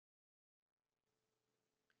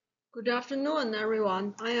Good afternoon,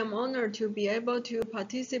 everyone. I am honored to be able to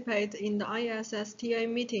participate in the ISSTA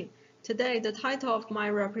meeting. Today, the title of my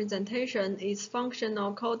representation is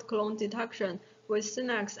Functional Code Clone Detection with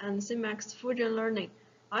Syntax and Semantics Fusion Learning.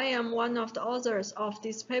 I am one of the authors of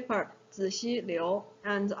this paper, Zixi Liu,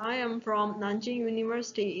 and I am from Nanjing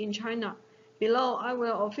University in China. Below, I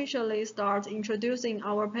will officially start introducing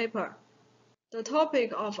our paper. The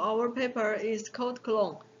topic of our paper is code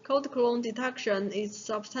clone. Code clone detection is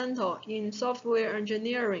substantial in software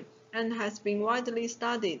engineering and has been widely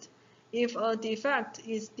studied. If a defect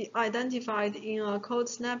is identified in a code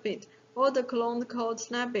snippet, all the cloned code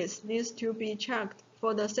snippets need to be checked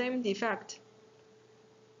for the same defect.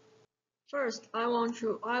 First, I want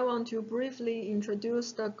to briefly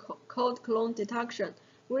introduce the code clone detection,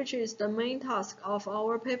 which is the main task of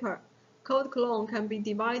our paper. Code clone can be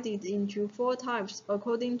divided into 4 types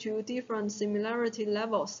according to different similarity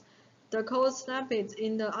levels. The code snippet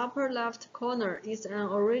in the upper left corner is an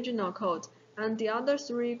original code, and the other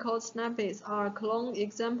 3 code snippets are clone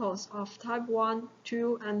examples of type 1,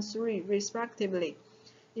 2, and 3 respectively.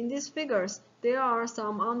 In these figures, there are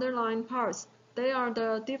some underlined parts. They are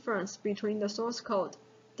the difference between the source code.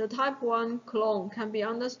 The type 1 clone can be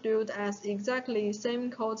understood as exactly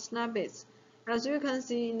same code snippets. As you can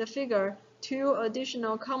see in the figure, 2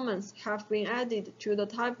 additional comments have been added to the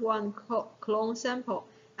type 1 clone sample,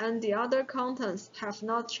 and the other contents have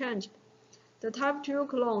not changed. The type 2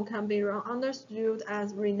 clone can be understood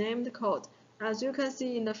as renamed code. As you can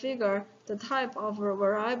see in the figure, the type of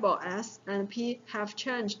variable s and p have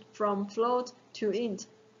changed from float to int.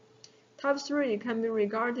 Type 3 can be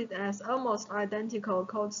regarded as almost identical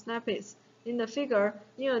code snippets. In the figure,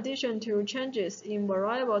 in addition to changes in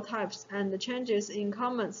variable types and changes in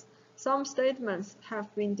comments, some statements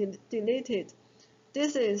have been deleted.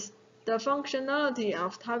 This is the functionality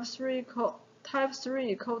of Type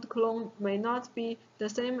 3 code clone may not be the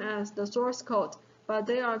same as the source code, but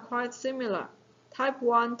they are quite similar. Type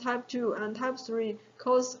 1, Type 2, and Type 3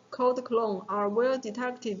 code clone are well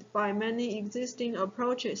detected by many existing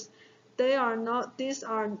approaches. These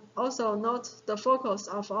are also not the focus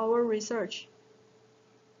of our research.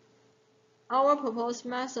 Our proposed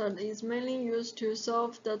method is mainly used to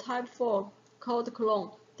solve the Type 4 code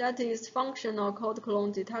clone, that is, functional code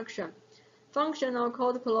clone detection. Functional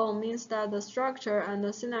code clone means that the structure and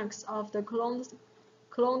the syntax of the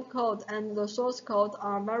cloned code and the source code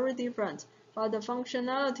are very different, but the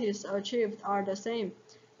functionalities achieved are the same.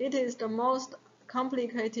 It is the most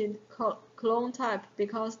complicated clone type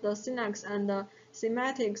because the syntax and the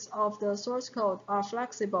semantics of the source code are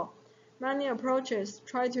flexible. Many approaches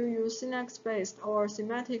try to use syntax-based or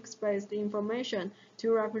semantics-based information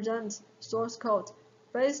to represent source code.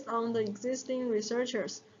 Based on the existing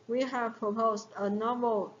researchers, we have proposed a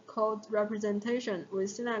novel code representation with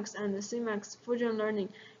syntax and semantics fusion learning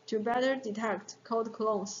to better detect code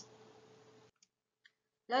clones.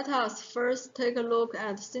 Let us first take a look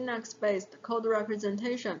at syntax-based code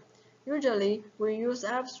representation. Usually, we use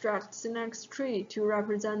abstract syntax tree to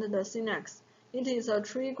represent the syntax. It is a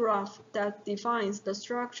tree graph that defines the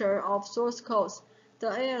structure of source codes. The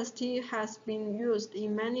AST has been used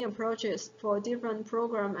in many approaches for different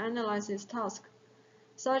program analysis tasks,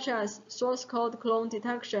 such as source code clone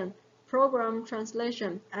detection, program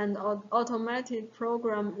translation, and automated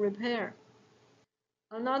program repair.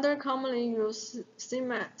 Another commonly used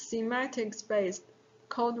semantics-based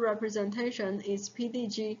code representation is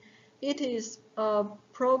PDG. It is a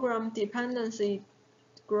program dependency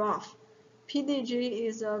graph. PDG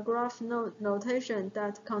is a graph notation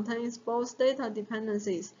that contains both data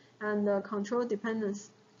dependencies and control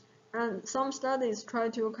dependencies. And some studies try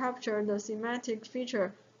to capture the semantic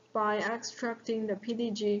feature by extracting the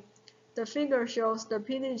PDG. The figure shows the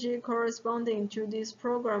PDG corresponding to this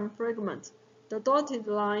program fragment. The dotted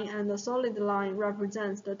line and the solid line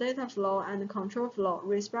represents the data flow and control flow,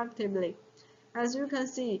 respectively. As you can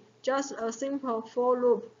see, just a simple for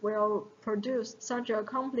loop will produce such a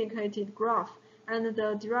complicated graph, and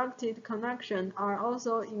the directed connections are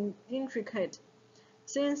also intricate.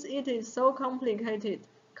 Since it is so complicated,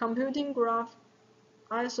 computing graph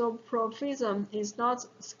isomorphism is not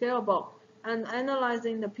scalable, and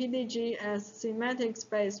analyzing the PDG as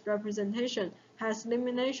semantics-based representation has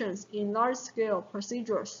limitations in large-scale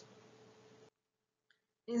procedures.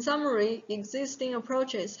 In summary, existing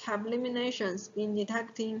approaches have limitations in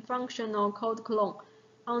detecting functional code clone.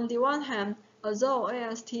 On the one hand, although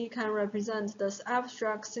AST can represent the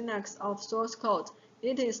abstract syntax of source code,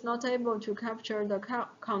 it is not able to capture the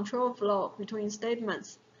control flow between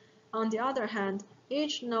statements. On the other hand,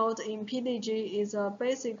 each node in PDG is a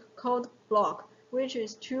basic code block, which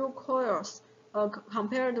is 2 coils.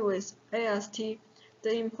 compared with AST.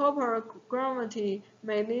 The improper gravity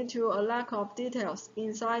may lead to a lack of details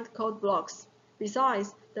inside code blocks.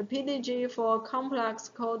 Besides, the PDG for complex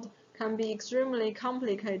code can be extremely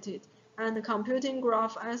complicated, and computing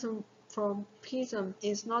graph isomorphism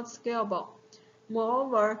is not scalable.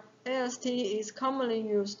 Moreover, AST is commonly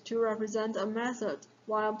used to represent a method,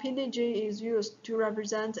 while PDG is used to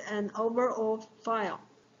represent an overall file.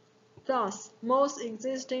 Thus, most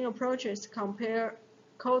existing approaches compare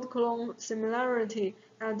code clone similarity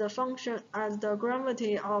and the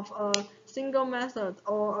gravity of a single method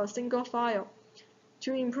or a single file.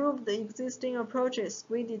 To improve the existing approaches,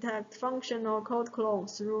 we detect functional code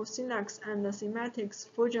clones through syntax and semantics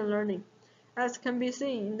fusion learning. As can be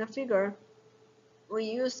seen in the figure, we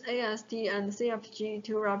use AST and CFG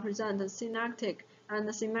to represent the synaptic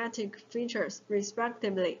and semantic features,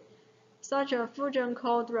 respectively. Such a fusion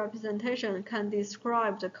code representation can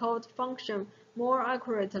describe the code function more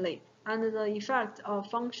accurately, and the effect of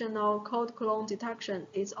functional code clone detection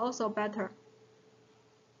is also better.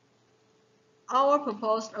 Our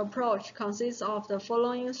proposed approach consists of the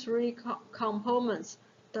following three components.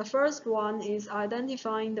 The first one is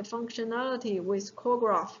identifying the functionality with core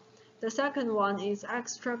graph. The second one is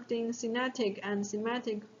extracting synaptic and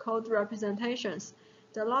semantic code representations.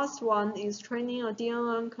 The last one is training a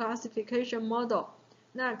DNN classification model.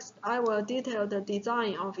 Next, I will detail the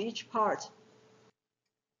design of each part.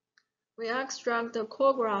 We extract the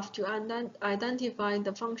core graph to identify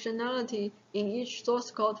the functionality in each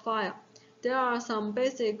source code file. There are some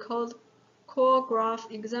basic core graph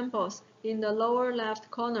examples in the lower left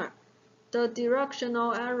corner. The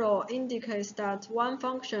directional arrow indicates that one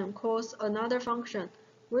function calls another function.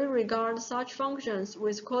 We regard such functions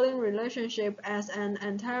with calling relationship as an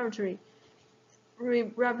entirety,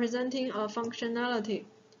 representing a functionality.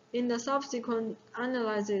 In the subsequent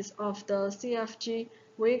analysis of the CFG,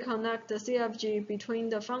 we connect the CFG between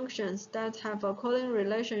the functions that have a calling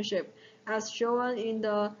relationship, as shown in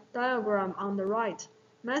the diagram on the right.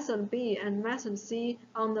 Method B and method C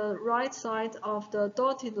on the right side of the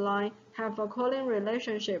dotted line have a calling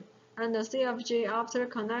relationship, and the CFG after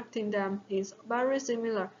connecting them is very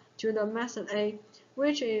similar to the method A,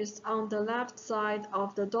 which is on the left side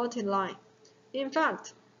of the dotted line. In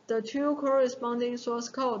fact, the two corresponding source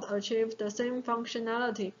code achieve the same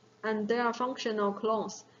functionality, and they are functional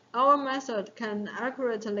clones. Our method can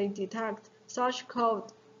accurately detect such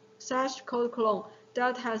code clone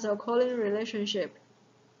that has a calling relationship.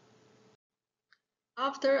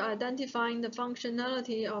 After identifying the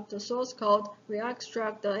functionality of the source code, we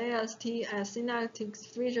extract the AST as synaptic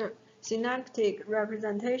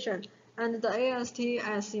representation and the AST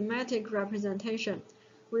as semantic representation.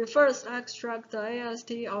 We first extract the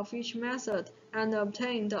AST of each method and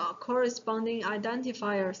obtain the corresponding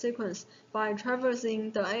identifier sequence by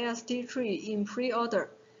traversing the AST tree in pre-order.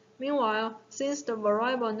 Meanwhile, since the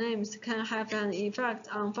variable names can have an effect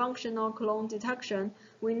on functional clone detection,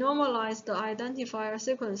 we normalize the identifier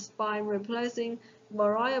sequence by replacing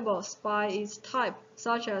variables by its type,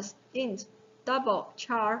 such as int, double,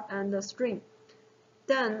 char, and string.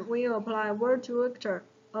 Then we apply word-to-vector,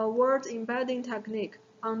 a word embedding technique,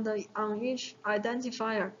 on each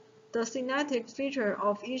identifier. The synaptic feature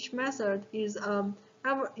of each method is the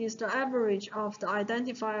average of the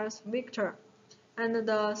identifier's vector, and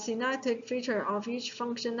the synaptic feature of each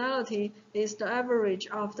functionality is the average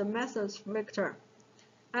of the method's vector.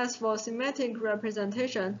 As for semantic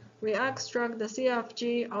representation, we extract the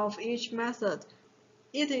CFG of each method.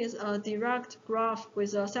 It is a direct graph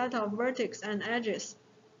with a set of vertices and edges.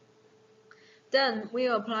 Then we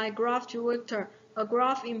apply graph-to-vector, a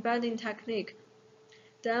graph embedding technique.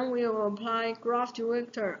 Then we will apply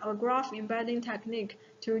graph-to-vector, a graph embedding technique,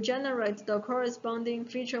 to generate the corresponding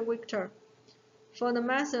feature vector. For the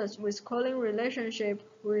methods with calling relationship,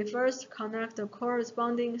 we first connect the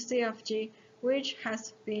corresponding CFG, which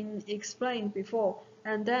has been explained before,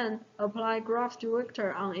 and then apply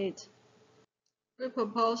graph-to-vector on it. We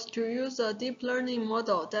propose to use a deep learning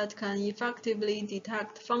model that can effectively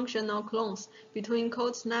detect functional clones between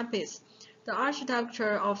code snippets. The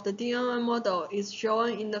architecture of the DNN model is shown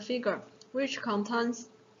in the figure, which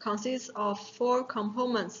consists of four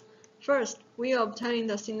components. First, we obtain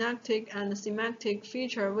the synaptic and semantic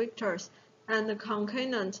feature vectors and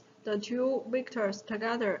concatenate the two vectors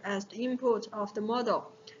together as the input of the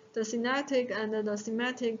model. The synaptic and the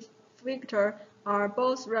semantic vector are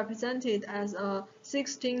both represented as a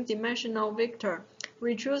 16-dimensional vector.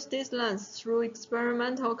 We choose this length through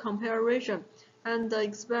experimental comparison, and the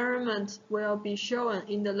experiment will be shown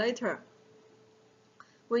in the later.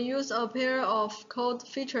 We use a pair of code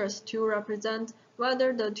features to represent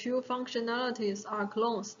whether the two functionalities are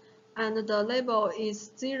clones, and the label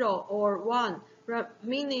is 0 or 1,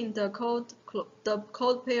 meaning the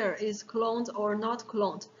code pair is cloned or not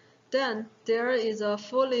cloned. Then there is a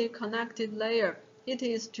fully connected layer. It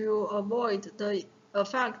is to avoid the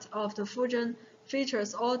effect of the fusion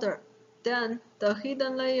features order. Then the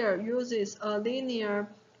hidden layer uses a linear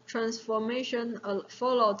transformation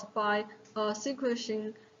followed by a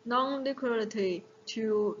sequencing non-linearity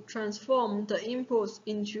to transform the inputs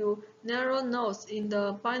into narrow nodes in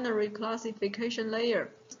the binary classification layer.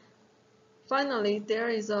 Finally, there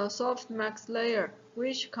is a softmax layer,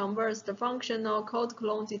 which converts the functional code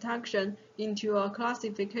clone detection into a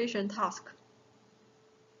classification task.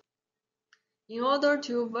 In order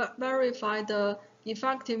to verify the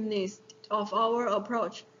effectiveness of our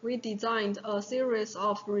approach, we designed a series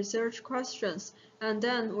of research questions, and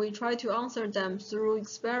then we try to answer them through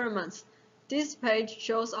experiments. This page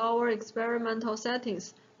shows our experimental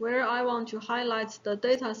settings, where I want to highlight the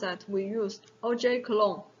dataset we used,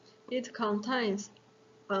 OJ-clone. It contains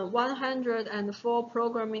 104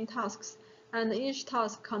 programming tasks, and each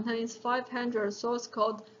task contains 500 source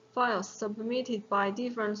code files submitted by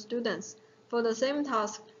different students. For the same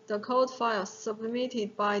task, the code files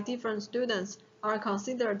submitted by different students are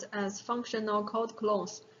considered as functional code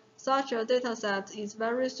clones. Such a dataset is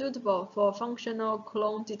very suitable for functional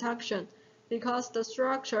clone detection because the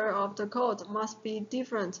structure of the code must be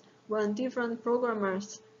different when different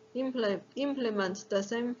programmers implement the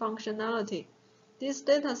same functionality. This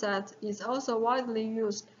dataset is also widely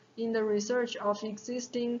used in the research of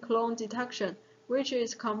existing clone detection, which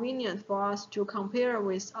is convenient for us to compare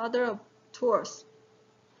with other tools.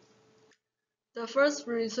 The first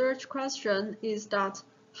research question is that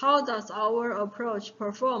how does our approach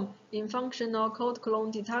perform in functional code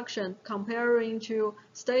clone detection comparing to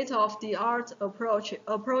state-of-the-art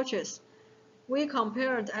approaches? We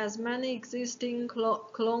compared as many existing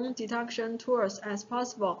clone detection tools as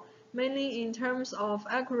possible, mainly in terms of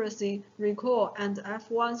accuracy, recall, and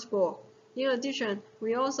F1 score. In addition,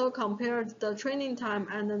 we also compared the training time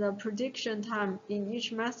and the prediction time in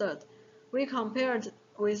each method. We compared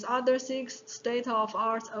with other 6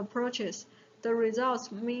 state-of-art approaches. The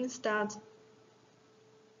results means that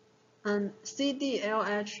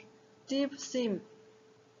CDLH, DeepSim,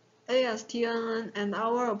 ISSTA20 and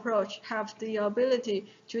our approach have the ability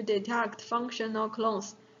to detect functional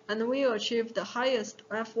clones, and we achieve the highest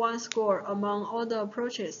F1 score among all the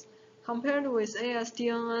approaches. Compared with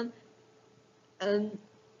ISSTA20, an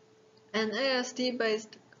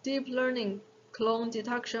AST-based deep learning clone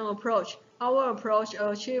detection approach, our approach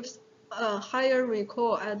achieves a higher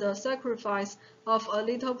recall at the sacrifice of a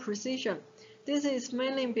little precision. This is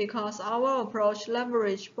mainly because our approach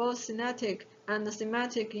leverages both kinetic and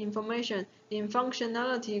semantic information in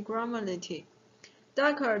functionality granularity.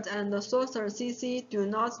 Deckard and Saucer CC do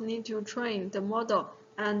not need to train the model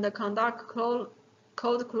and conduct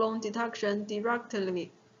code clone detection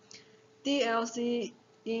directly. DLC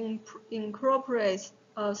incorporates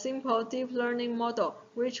a simple deep learning model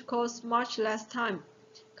which costs much less time.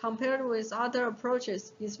 Compared with other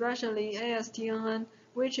approaches, especially ISSTA20,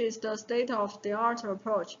 which is the state-of-the-art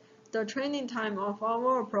approach, the training time of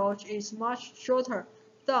our approach is much shorter.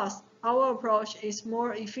 Thus, our approach is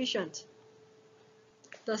more efficient.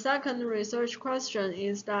 The second research question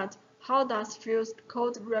is that how does fused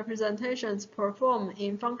code representations perform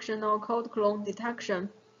in functional code clone detection?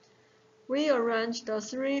 We arranged the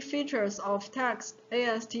 3 features of text,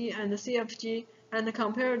 AST, and CFG and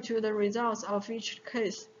compared to the results of each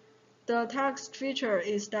case. The text feature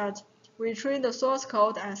is that we treat the source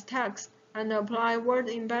code as text and apply word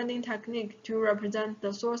embedding technique to represent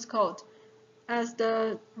the source code. As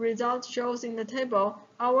the result shows in the table,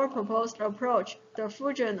 our proposed approach, the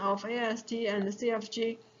fusion of AST and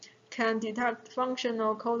CFG, can detect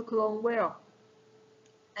functional code clone well,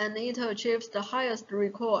 and it achieves the highest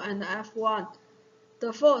recall and F1.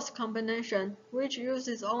 The fourth combination, which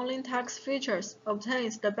uses only text features,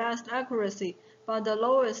 obtains the best accuracy, but the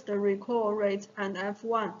lowest recall rate and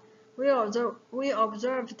F1. We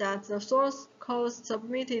observed that the source codes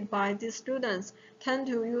submitted by these students tend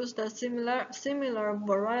to use the similar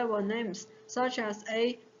variable names, such as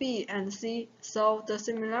A, B, and C, so the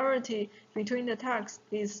similarity between the texts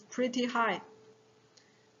is pretty high.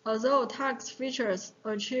 Although text features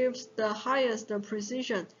achieves the highest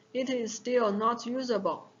precision, it is still not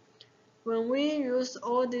usable. When we use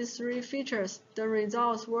all these 3 features, the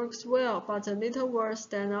results works well but a little worse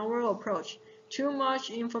than our approach. Too much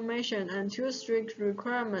information and too strict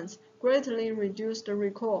requirements greatly reduce the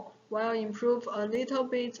recall, while improve a little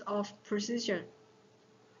bit of precision.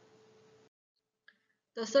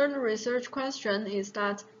 The third research question is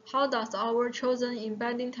that how does our chosen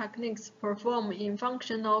embedding techniques perform in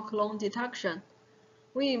functional clone detection?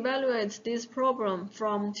 We evaluate this problem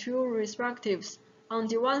from two perspectives. On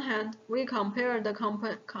the one hand, we compare the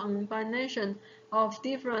combination of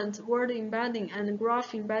different word embedding and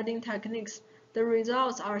graph embedding techniques. The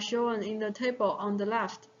results are shown in the table on the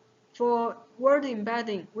left. For word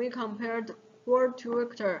embedding, we compared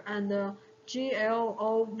word-to-vector and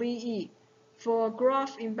GLOVE. For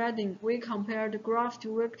graph embedding, we compared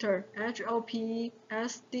graph-to-vector, HOPE,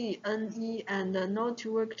 SDNE, and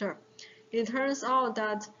node-to-vector. It turns out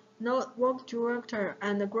that node-to-vector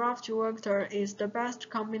and graph-to-vector is the best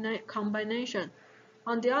combination.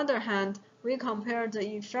 On the other hand, we compared the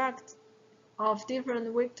effect of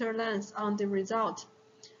different vector lengths on the result.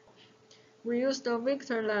 We used a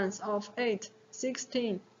vector length of 8,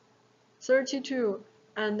 16, 32,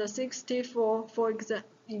 and 64 for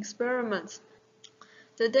experiments.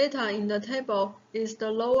 The data in the table is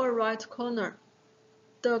the lower right corner.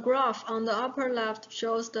 The graph on the upper left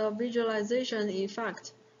shows the visualization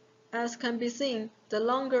effect. As can be seen, the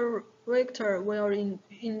longer vector will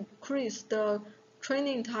increase the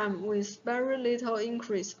training time with very little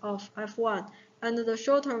increase of F1, and the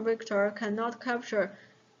shorter vector cannot capture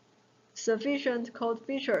sufficient code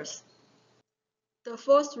features. The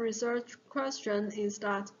fourth research question is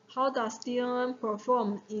that how does DNN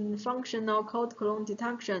perform in functional code clone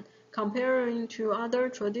detection comparing to other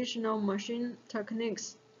traditional machine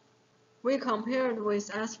techniques? We compared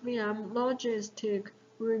with SVM logistic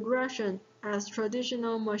regression as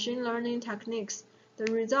traditional machine learning techniques.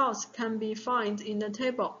 The results can be found in the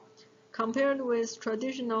table. Compared with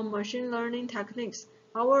traditional machine learning techniques,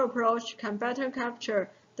 our approach can better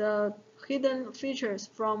capture the hidden features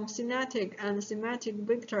from semantic and semantic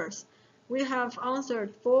vectors. We have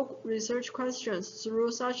answered 4 research questions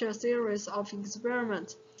through such a series of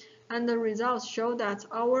experiments, and the results show that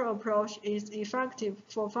our approach is effective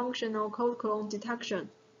for functional code clone detection.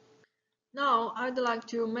 Now, I'd like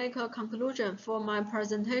to make a conclusion for my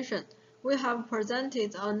presentation. We have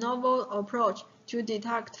presented a novel approach to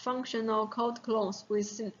detect functional code clones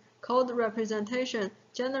with code representation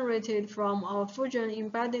generated from a fusion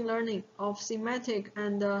embedding learning of semantic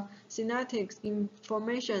and synthetic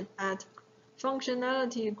information at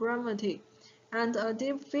functionality gravity, and a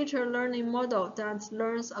deep feature learning model that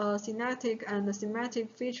learns synthetic and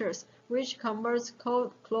semantic features, which converts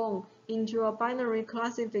code clone into a binary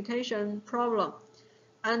classification problem.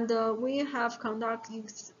 And we have conducted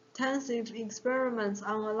extensive experiments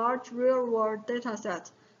on a large real-world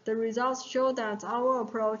dataset. The results show that our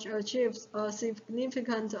approach achieves a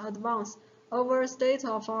significant advance over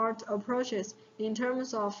state-of-the-art approaches in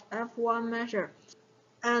terms of F1 measure,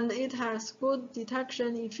 and it has good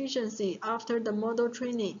detection efficiency after the model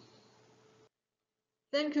training.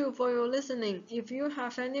 Thank you for your listening. If you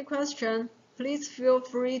have any question, please feel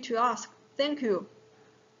free to ask. Thank you.